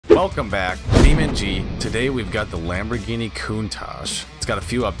Welcome back, Demon G. Today we've got the Lamborghini Countach. It's got a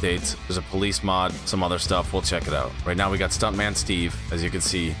few updates. There's a police mod, some other stuff. We'll check it out. Right now we got Stuntman Steve. As you can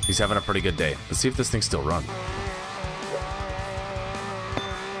see, he's having a pretty good day. Let's see if this thing still runs.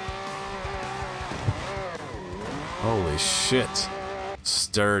 Holy shit.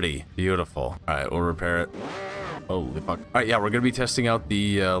 Sturdy. Beautiful. Alright, we'll repair it. Holy fuck. Alright, yeah, we're gonna be testing out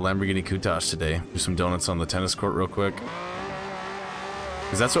the Lamborghini Countach today. Do some donuts on the tennis court real quick.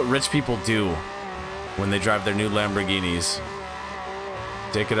 Because that's what rich people do when they drive their new Lamborghinis.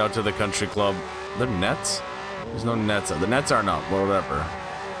 Take it out to the country club. Are there nets? There's no nets. The nets aren't up. Well, whatever.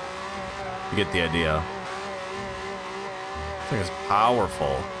 You get the idea. This thing is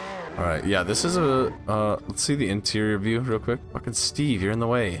powerful. Alright, yeah, this is a, let's see the interior view real quick. Fucking Steve, you're in the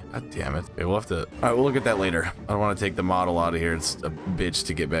way. God damn it. Okay, we'll have to, alright, we'll look at that later. I don't want to take the model out of here. It's a bitch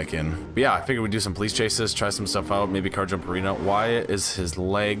to get back in. But yeah, I figured we'd do some police chases, try some stuff out, maybe car jump arena. Why is his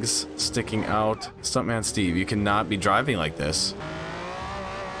legs sticking out? Stuntman Steve, you cannot be driving like this.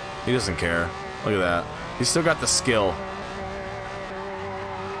 He doesn't care. Look at that. He's still got the skill.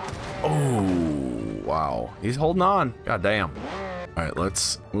 Oh, wow. He's holding on. God damn. Alright,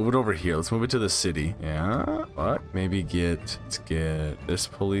 let's move it over here. Let's move it to the city. Yeah, but maybe let's get this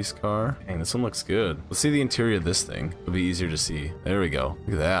police car. Dang, this one looks good. Let's see the interior of this thing. It'll be easier to see. There we go.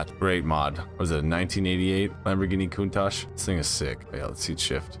 Look at that. Great mod. What was it, a 1988 Lamborghini Countach? This thing is sick. Oh, yeah, let's see it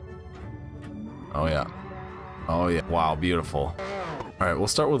shift. Oh, yeah. Oh, yeah. Wow, beautiful. Alright, we'll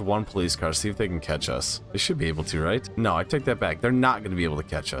start with one police car, see if they can catch us. They should be able to, right? No, I take that back. They're not going to be able to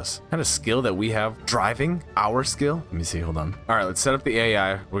catch us. What kind of skill that we have driving? Our skill? Let me see, hold on. Alright, let's set up the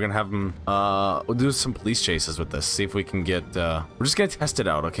AI. We're going to have them, we'll do some police chases with this. See if we can get, we're just going to test it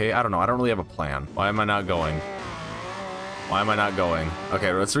out, okay? I don't know. I don't really have a plan. Why am I not going? Why am I not going?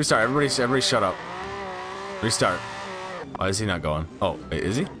 Okay, let's restart. Everybody shut up. Restart. Why is he not going? Oh, wait,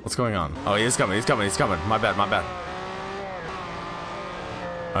 is he? What's going on? Oh, he is coming. He's coming. He's coming. My bad. My bad.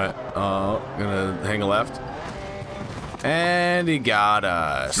 Alright, gonna hang a left. And he got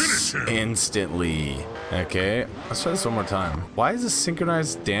us instantly. Okay, let's try this one more time. Why is this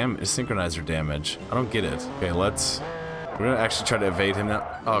synchronizer damage? I don't get it. Okay, we're gonna actually try to evade him now.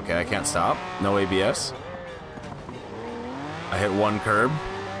 Oh, okay, I can't stop. No ABS. I hit one curb.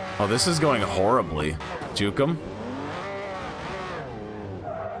 Oh, this is going horribly. Juke him.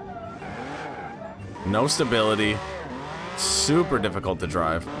 No stability. Super difficult to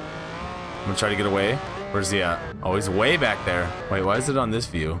drive. I'm gonna try to get away. Where's he at? Oh, he's way back there. Wait, why is it on this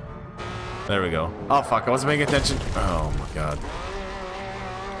view? There we go. Oh, fuck. I wasn't paying attention. Oh, my God.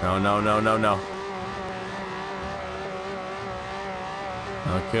 No, no, no, no, no.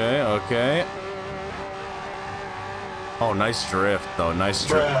 Okay, okay. Oh, nice drift, though. Nice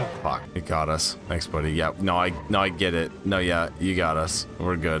drift. Fuck, he caught us. Thanks, buddy. Yeah, no, I get it. No, yeah, you got us.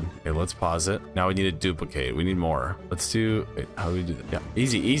 We're good. Okay, let's pause it. Now we need to duplicate. We need more. Let's do, wait, how do we do that? Yeah,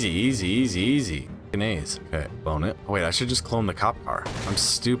 easy, easy, easy, easy, easy. A's. Okay, clone it. Oh, wait, I should just clone the cop car. I'm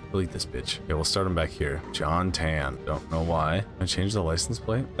stupid. Delete this bitch. Okay, we'll start him back here. John Tan. Don't know why. I change the license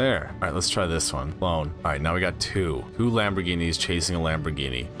plate? There. All right, let's try this one. Clone. All right, now we got two Lamborghinis chasing a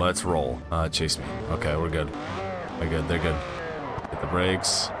Lamborghini. Let's roll. Chase me. Okay, we're good. They're good. They're good. Hit the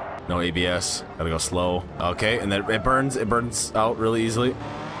brakes. No ABS. Gotta go slow. Okay, and then it burns. It burns out really easily.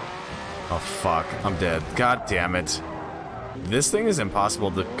 Oh, fuck. I'm dead. God damn it. This thing is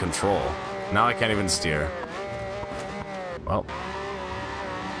impossible to control. Now I can't even steer. Well.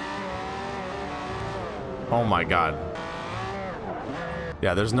 Oh, my God.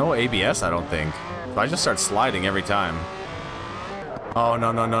 Yeah, there's no ABS, I don't think. I just start sliding every time. Oh,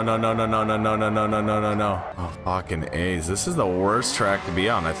 no, no, no, no, no, no, no, no, no, no, no, no, no, no, no. Oh, fucking A's. This is the worst track to be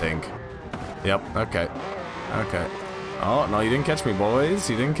on, I think. Yep, okay. Okay. Oh, no, you didn't catch me, boys.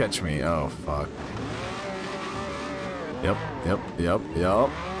 You didn't catch me. Oh, fuck. Yep, yep, yep, yep.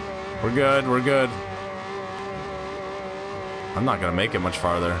 We're good, we're good. I'm not gonna make it much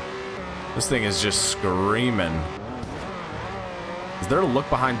farther. This thing is just screaming. Is there a look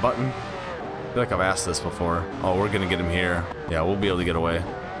behind button? I feel like I've asked this before. Oh, we're gonna get him here. Yeah, we'll be able to get away.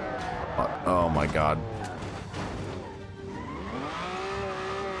 Oh my God.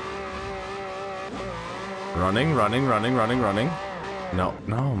 Running, running, running, running, running. No,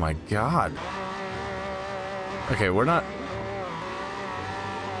 no, my God. Okay, we're not...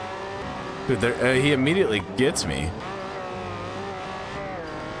 Dude, he immediately gets me.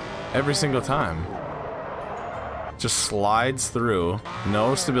 Every single time. Just slides through.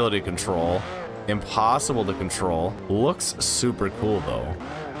 No stability control. Impossible to control. Looks super cool, though.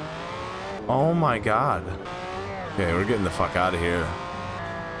 Oh my God. Okay, we're getting the fuck out of here.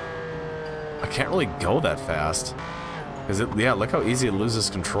 I can't really go that fast. Yeah, look how easy it loses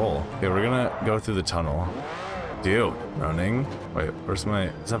control. Okay, we're gonna go through the tunnel. Dude, running. Wait, where's my...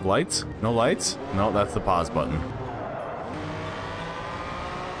 Does it have lights? No lights? No, that's the pause button.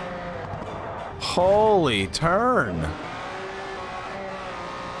 Holy turn.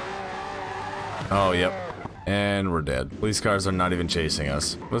 Oh, yep. And we're dead. Police cars are not even chasing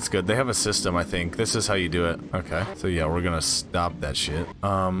us. That's good. They have a system, I think. This is how you do it. Okay. So yeah, we're gonna stop that shit.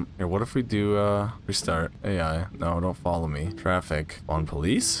 Here, what if we do, restart AI? No, don't follow me. Traffic. On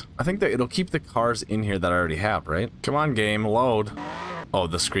police? I think that it'll keep the cars in here that I already have, right? Come on, game. Load. Oh,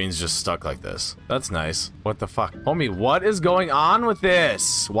 the screen's just stuck like this. That's nice. What the fuck? Homie, what is going on with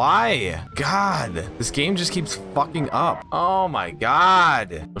this? Why? God, this game just keeps fucking up. Oh my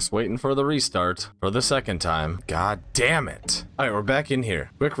God. Just waiting for the restart for the second time. God damn it. All right, we're back in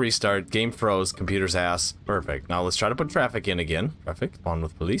here. Quick restart. Game froze. Computer's ass. Perfect. Now let's try to put traffic in again. Traffic. On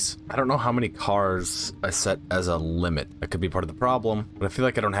with police. I don't know how many cars I set as a limit. That could be part of the problem, but I feel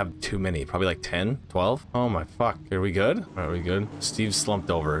like I don't have too many. Probably like 10, 12. Oh my fuck. Are we good? Are we good? Steve's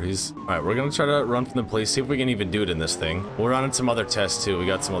slumped over. He's all right. We're gonna try to run from the police, see if we can even do it in this thing. We're running some other tests too. We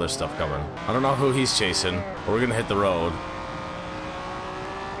got some other stuff coming. I don't know who he's chasing, but we're gonna hit the road.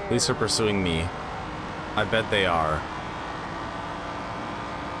 Police are pursuing me. I bet they are.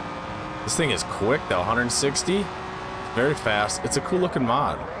 This thing is quick though. 160, very fast. It's a cool looking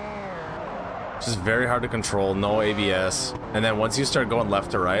mod. It's just very hard to control. No ABS, and then once you start going left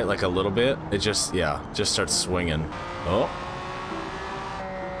to right like a little bit, it just just starts swinging. Oh.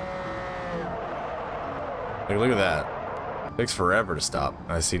 Like, look at that. It takes forever to stop.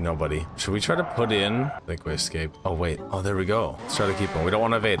 I see nobody. Should we try to put in... I think we escaped. Oh, wait. Oh, there we go. Let's try to keep him. We don't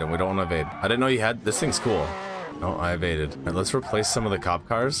want to evade him. We don't want to evade. I didn't know you had... This thing's cool. No, I evaded. All right, let's replace some of the cop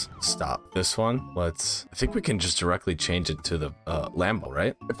cars. Stop. This one. Let's... I think we can just directly change it to the Lambo,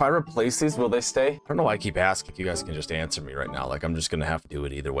 right? If I replace these, will they stay? I don't know why I keep asking. You guys can just answer me right now. Like, I'm just gonna have to do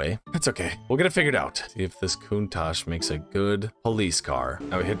it either way. It's okay. We'll get it figured out. See if this Countach makes a good police car.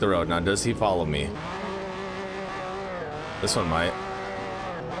 Now we hit the road. Now, does he follow me? This one might.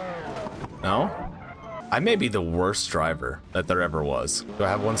 No? I may be the worst driver that there ever was. Do I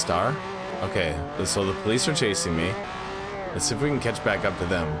have 1 star? Okay, so the police are chasing me. Let's see if we can catch back up to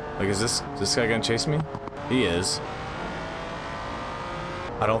them. Like, is this guy gonna chase me? He is.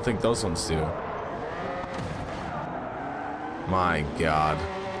 I don't think those ones do. My God.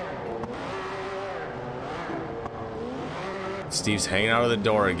 Steve's hanging out of the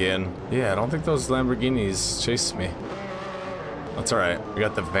door again. Yeah, I don't think those Lamborghinis chased me. That's all right. We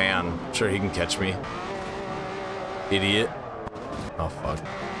got the van. I'm sure he can catch me. Idiot. Oh, fuck.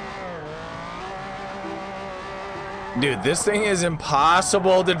 Dude, this thing is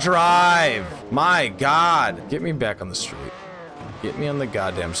impossible to drive. My God. Get me back on the street. Get me on the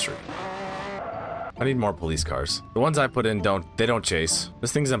goddamn street. I need more police cars. The ones I put in they don't chase.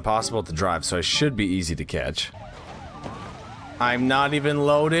 This thing's impossible to drive, so it should be easy to catch. I'm not even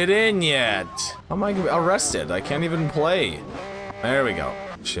loaded in yet. How am I arrested? I can't even play. There we go.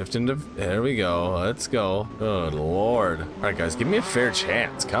 Shift into... There we go. Let's go. Good Lord. All right, guys. Give me a fair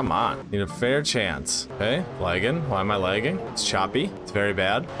chance. Come on. Need a fair chance. Okay. Lagging. Why am I lagging? It's choppy. It's very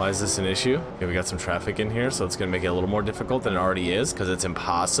bad. Why is this an issue? Okay, we got some traffic in here, so it's going to make it a little more difficult than it already is because it's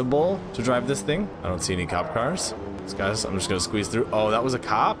impossible to drive this thing. I don't see any cop cars. Guys, I'm just gonna squeeze through. Oh, that was a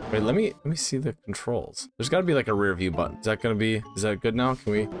cop. Wait, let me see the controls. There's got to be like a rear view button. Is that good now?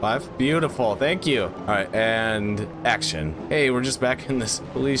 Can we 5? Beautiful, thank you. All right, and action. Hey, we're just back in this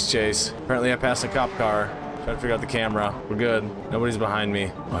police chase. Apparently I passed a cop car. Trying to figure out the camera. We're good. Nobody's behind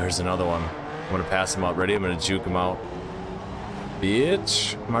me. Oh, here's another one. I'm gonna pass him up. Ready? I'm gonna juke him out.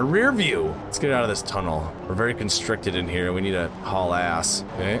 Bitch. My rear view. Let's get out of this tunnel. We're very constricted in here. We need to haul ass.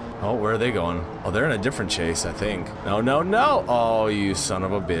 Okay. Oh, where are they going? Oh, they're in a different chase, I think. No, no, no. Oh, you son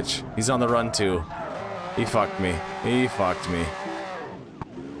of a bitch. He's on the run too. He fucked me. He fucked me.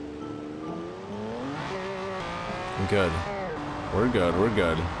 I'm good. We're good. We're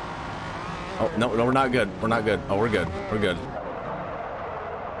good. Oh, no, no, we're not good. We're not good. Oh, we're good. We're good.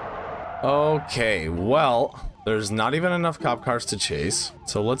 Okay, well... There's not even enough cop cars to chase.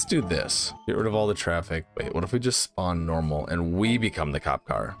 So let's do this. Get rid of all the traffic. Wait, what if we just spawn normal and we become the cop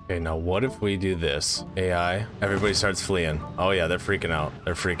car? Okay, now what if we do this? AI, everybody starts fleeing. Oh yeah, they're freaking out.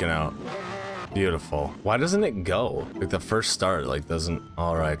 They're freaking out. Beautiful. Why doesn't it go? Like the first start, like doesn't,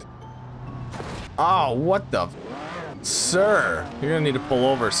 all right. Oh, what the? Sir, you're gonna need to pull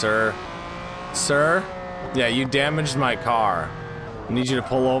over, sir. Sir? Yeah, you damaged my car. I need you to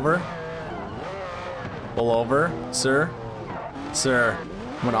pull over. Pull over, sir. Sir,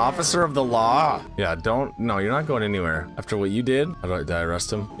 I'm an officer of the law. Yeah, no, you're not going anywhere. After what you did, did I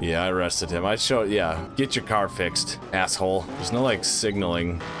arrest him? Yeah, I arrested him. Yeah, get your car fixed, asshole. There's no like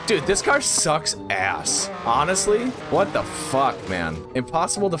signaling. Dude, this car sucks ass. Honestly, what the fuck, man?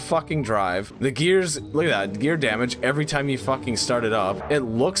 Impossible to fucking drive. The gears, look at that, gear damage every time you fucking start it up. It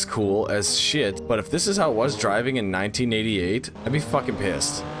looks cool as shit, but if this is how it was driving in 1988, I'd be fucking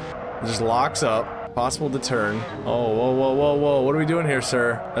pissed. It just locks up. Possible to turn. Oh, whoa, whoa, whoa, whoa. What are we doing here,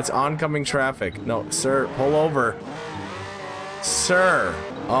 sir? That's oncoming traffic. No, sir, pull over. Sir.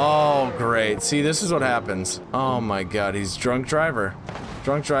 Oh, great. See, this is what happens. Oh my god, he's drunk driver.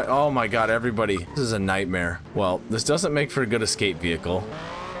 Drunk drive. Oh my god, everybody. This is a nightmare. Well, this doesn't make for a good escape vehicle.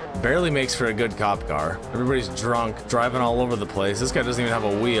 Barely makes for a good cop car. Everybody's drunk, driving all over the place. This guy doesn't even have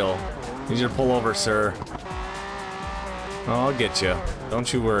a wheel. Need you to pull over, sir. Oh, I'll get you.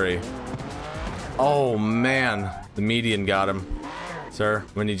 Don't you worry. Oh man, the median got him. Sir,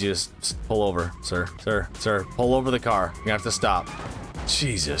 we need you to pull over, sir. Sir, pull over the car. You have to stop.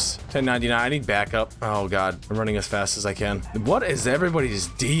 Jesus. 1099, I need backup. Oh god, I'm running as fast as I can. What is everybody's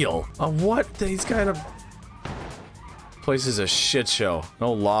deal? What? He's got a... Place is a shit show.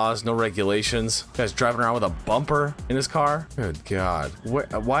 No laws, no regulations. Guy's driving around with a bumper in his car. Good god.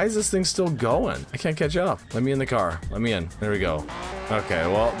 Why is this thing still going? I can't catch up. Let me in the car. Let me in. There we go. Okay,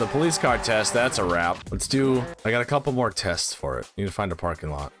 well, the police car test, that's a wrap. Let's do... I got a couple more tests for it. Need to find a parking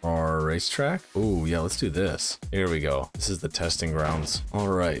lot. Or a racetrack? Ooh, yeah, let's do this. Here we go. This is the testing grounds. All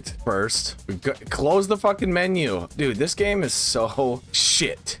right. First, close the fucking menu. Dude, this game is so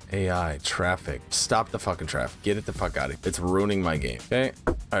shit. AI, traffic. Stop the fucking traffic. Get it the fuck out of here. It's ruining my game. Okay.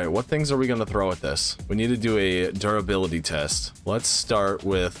 All right. What things are we going to throw at this? We need to do a durability test. Let's start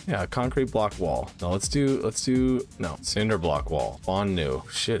with, yeah, a concrete block wall. No, let's do, no, cinder block wall. On new.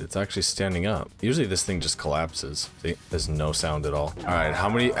 Shit, it's actually standing up. Usually this thing just collapses. See, there's no sound at all. All right. How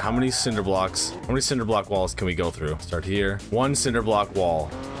many cinder blocks, how many cinder block walls can we go through? Start here. One cinder block wall.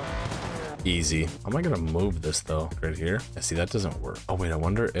 Easy. How am I gonna move this though? Right here? Yeah, see, that doesn't work. Oh wait, I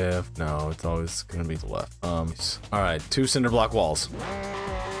wonder if... No, it's always gonna be the left. All right, 2 cinder block walls.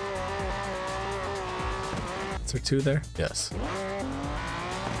 Is there 2 there? Yes.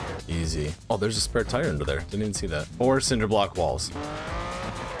 Easy. Oh, there's a spare tire under there. Didn't even see that. 4 cinder block walls.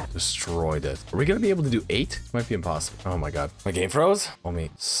 Destroyed it. Are we gonna be able to do 8? Might be impossible. Oh my god. My game froze? Oh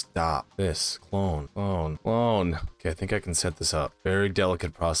me. Stop. This. Clone. Okay, I think I can set this up. Very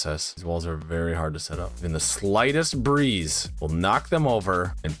delicate process. These walls are very hard to set up. Even the slightest breeze will knock them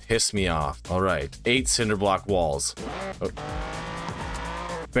over and piss me off. All right. 8 cinder block walls. Oh.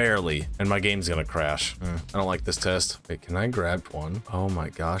 Barely, and my game's gonna crash. I don't like this test. Wait, can I grab one? Oh my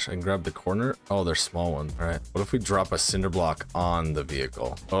gosh, I can grab the corner. Oh, they're small ones. All right, what if we drop a cinder block on the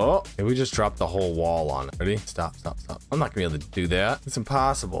vehicle? Oh, maybe we just drop the whole wall on it. Ready? Stop. I'm not gonna be able to do that. It's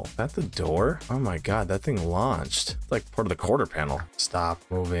impossible. Is that the door? Oh my god, that thing launched. It's like part of the quarter panel. Stop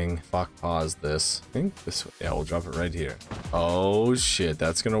moving. Fuck, pause this. I think this way. Yeah, we'll drop it right here. Oh shit,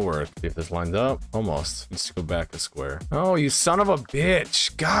 that's gonna work. See if this lines up. Almost. Let's go back a square. Oh, you son of a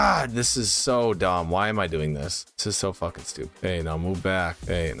bitch. God, this is so dumb. Why am I doing this? This is so fucking stupid. Hey, now move back.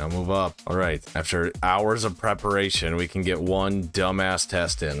 Hey, now move up. All right. After hours of preparation, we can get one dumbass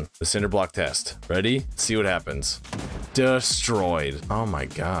test in. The cinder block test. Ready? See what happens. Destroyed. Oh my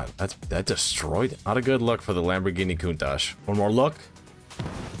god. That destroyed it. Not a good look for the Lamborghini Countach. One more look.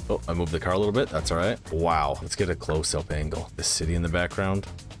 Oh, I moved the car a little bit. That's all right. Wow. Let's get a close-up angle. The city in the background.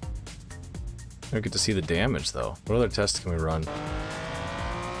 I don't get to see the damage, though. What other tests can we run?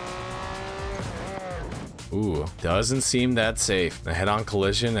 Ooh, doesn't seem that safe. A head-on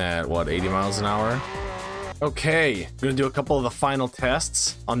collision at, what, 80 miles an hour? Okay, we're gonna do a couple of the final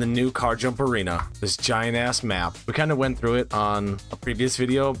tests on the new Car Jump Arena. This giant-ass map. We kind of went through it on a previous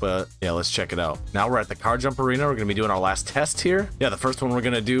video, but yeah, let's check it out. Now we're at the Car Jump Arena. We're gonna be doing our last test here. Yeah, the first one we're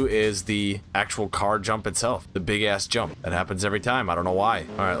gonna do is the actual car jump itself. The big-ass jump. That happens every time. I don't know why.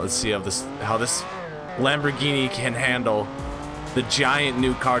 All right, let's see how this Lamborghini can handle the giant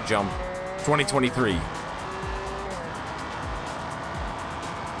new car jump 2023.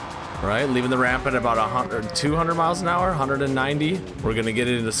 Right, leaving the ramp at about 200 miles an hour, 190. We're gonna get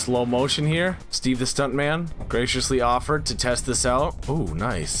it into slow motion here. Steve the stuntman graciously offered to test this out. Oh,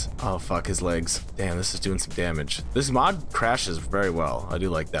 nice. Oh, fuck his legs. Damn, this is doing some damage. This mod crashes very well. I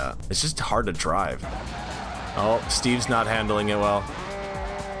do like that. It's just hard to drive. Oh, Steve's not handling it well.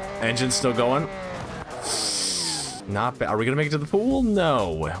 Engine's still going. Not bad. Are we gonna make it to the pool?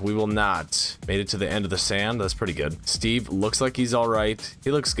 No, we will not. Made it to the end of the sand. That's pretty good. Steve looks like he's all right.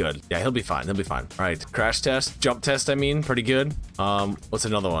 He looks good. Yeah, he'll be fine. He'll be fine. All right, crash test, jump test. I mean, pretty good. What's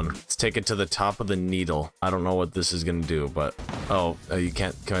another one? Let's take it to the top of the needle. I don't know what this is gonna do, but Oh, you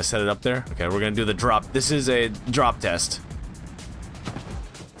can't. Can I set it up there? Okay, we're gonna do the drop. This is a drop test.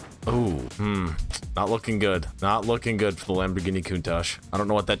 Ooh, not looking good. Not looking good for the Lamborghini Countach. I don't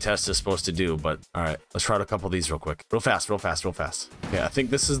know what that test is supposed to do, but all right, let's try out a couple of these real quick. Real fast, real fast, real fast. Okay, I think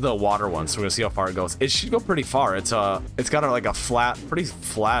this is the water one, so we're gonna see how far it goes. It should go pretty far. It's got like a pretty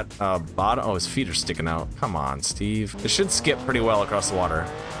flat bottom. Oh, his feet are sticking out. Come on, Steve. It should skip pretty well across the water.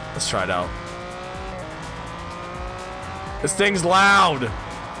 Let's try it out. This thing's loud.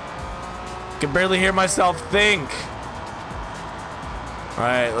 Can barely hear myself think. All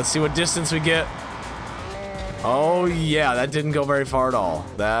right, let's see what distance we get. Oh yeah, that didn't go very far at all.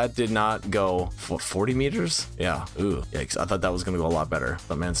 That did not go, what, 40 meters? Yeah, ooh, yikes. I thought that was gonna go a lot better.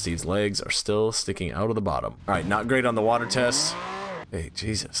 But man, Steve's legs are still sticking out of the bottom. All right, not great on the water test. Hey,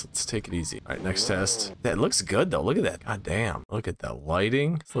 Jesus, let's take it easy. All right, next test. That looks good though, look at that. God damn, look at the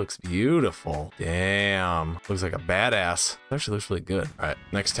lighting. This looks beautiful. Damn, looks like a badass. It actually looks really good. All right,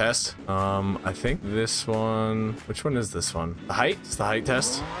 next test. I think this one, which one is this one? The height, it's the height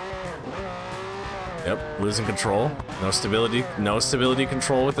test. Yep, losing control. No stability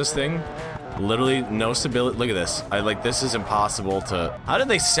control with this thing. Literally no stability. Look at this. This is impossible to... How do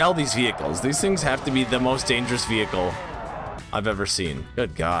they sell these vehicles? These things have to be the most dangerous vehicle I've ever seen.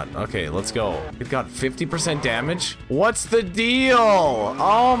 Good God. Okay, let's go. It got 50% damage. What's the deal?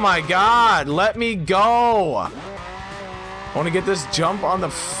 Oh my God, let me go. I want to get this jump on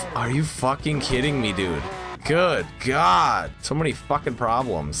the... Are you fucking kidding me, dude? Good God. So many fucking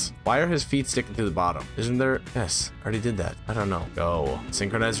problems. Why are his feet sticking through the bottom? Isn't there? Yes, I already did that. I don't know. Go.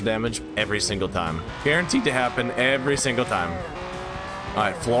 Synchronizer damage every single time. Guaranteed to happen every single time. All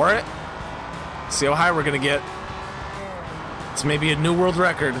right, floor it. See how high we're gonna get. It's maybe a new world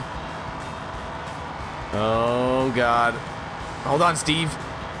record. Oh God. Hold on, Steve.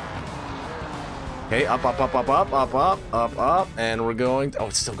 Okay, up, up, up, up, up, up, up, up, up, and we're going. Oh,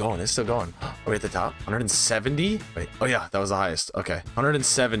 it's still going. It's still going. Are we at the top? 170? Wait. Oh yeah, that was the highest. Okay,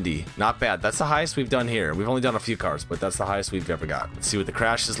 170. Not bad. That's the highest we've done here. We've only done a few cars, but that's the highest we've ever got. Let's see what the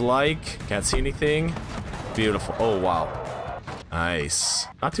crash is like. Can't see anything. Beautiful. Oh wow. Nice.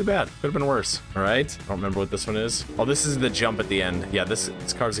 Not too bad. Could have been worse. All right. I don't remember what this one is. Oh, this is the jump at the end. Yeah, this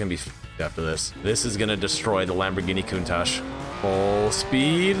car's gonna be after this. This is gonna destroy the Lamborghini Countach. Full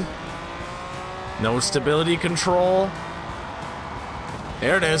speed. No stability control.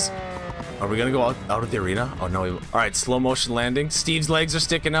 There it is. Are we gonna go out of the arena? Oh no. All right, slow motion landing. Steve's legs are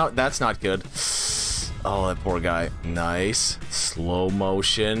sticking out. That's not good. Oh, that poor guy. Nice. Slow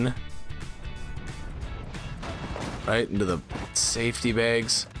motion. Right into the safety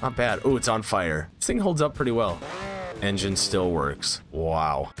bags. Not bad. Oh, it's on fire. This thing holds up pretty well. Engine still works.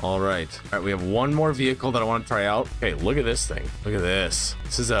 Wow. All right. All right, we have one more vehicle that I want to try out. Okay, look at this thing. Look at this.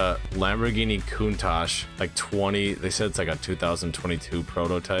 This is a Lamborghini Countach, like 20. They said it's like a 2022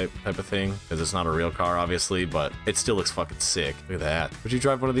 prototype type of thing, because it's not a real car, obviously, but it still looks fucking sick. Look at that. Would you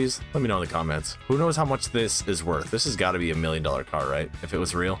drive one of these? Let me know in the comments. Who knows how much this is worth? This has got to be $1 million car, right? If it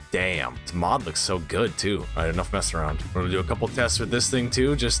was real. Damn. This mod looks so good, too. All right, enough messing around. We're gonna do a couple tests with this thing,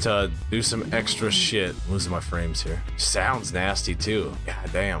 too, just to do some extra shit. I'm losing my frames here. Sounds nasty too. God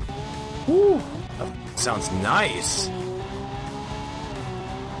damn. Woo. That sounds nice.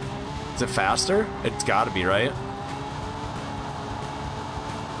 Is it faster? It's gotta be, right?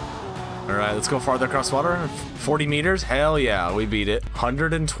 All right, let's go farther across water. 40 meters? Hell yeah, we beat it.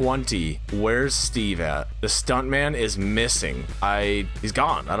 120. Where's Steve at? The stuntman is missing. He's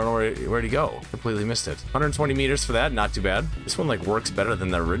gone. I don't know where'd he go. Completely missed it. 120 meters for that, not too bad. This one like works better than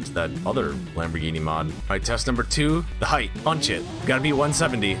that other Lamborghini mod. All right, test number 2, the height. Punch it. Gotta beat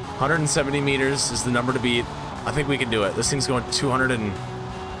 170. 170 meters is the number to beat. I think we can do it. This thing's going 230.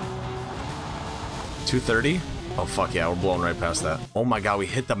 Oh, fuck yeah, we're blowing right past that. Oh my God, we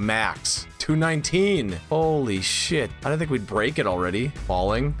hit the max. 219. Holy shit. I didn't think we'd break it already.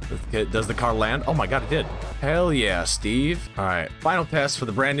 Falling. Does the car land? Oh my God, it did. Hell yeah, Steve. All right, final test for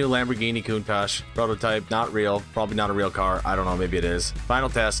the brand new Lamborghini Countach. Prototype, not real. Probably not a real car. I don't know, maybe it is. Final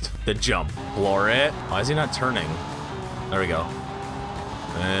test, the jump. Floor it. Why is he not turning? There we go.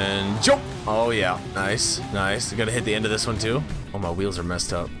 And jump. Oh yeah, nice, nice. I gotta hit the end of this one too. Oh, my wheels are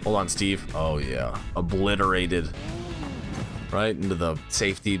messed up. Hold on, Steve. Oh yeah, obliterated. Right into the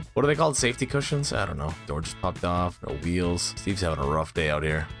safety, what are they called? Safety cushions? I don't know. Door just popped off, no wheels. Steve's having a rough day out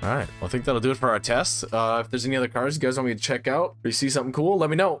here. All right, well, I think that'll do it for our tests. If there's any other cars you guys want me to check out, or you see something cool, let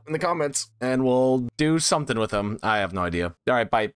me know in the comments and we'll do something with them. I have no idea. All right, bye.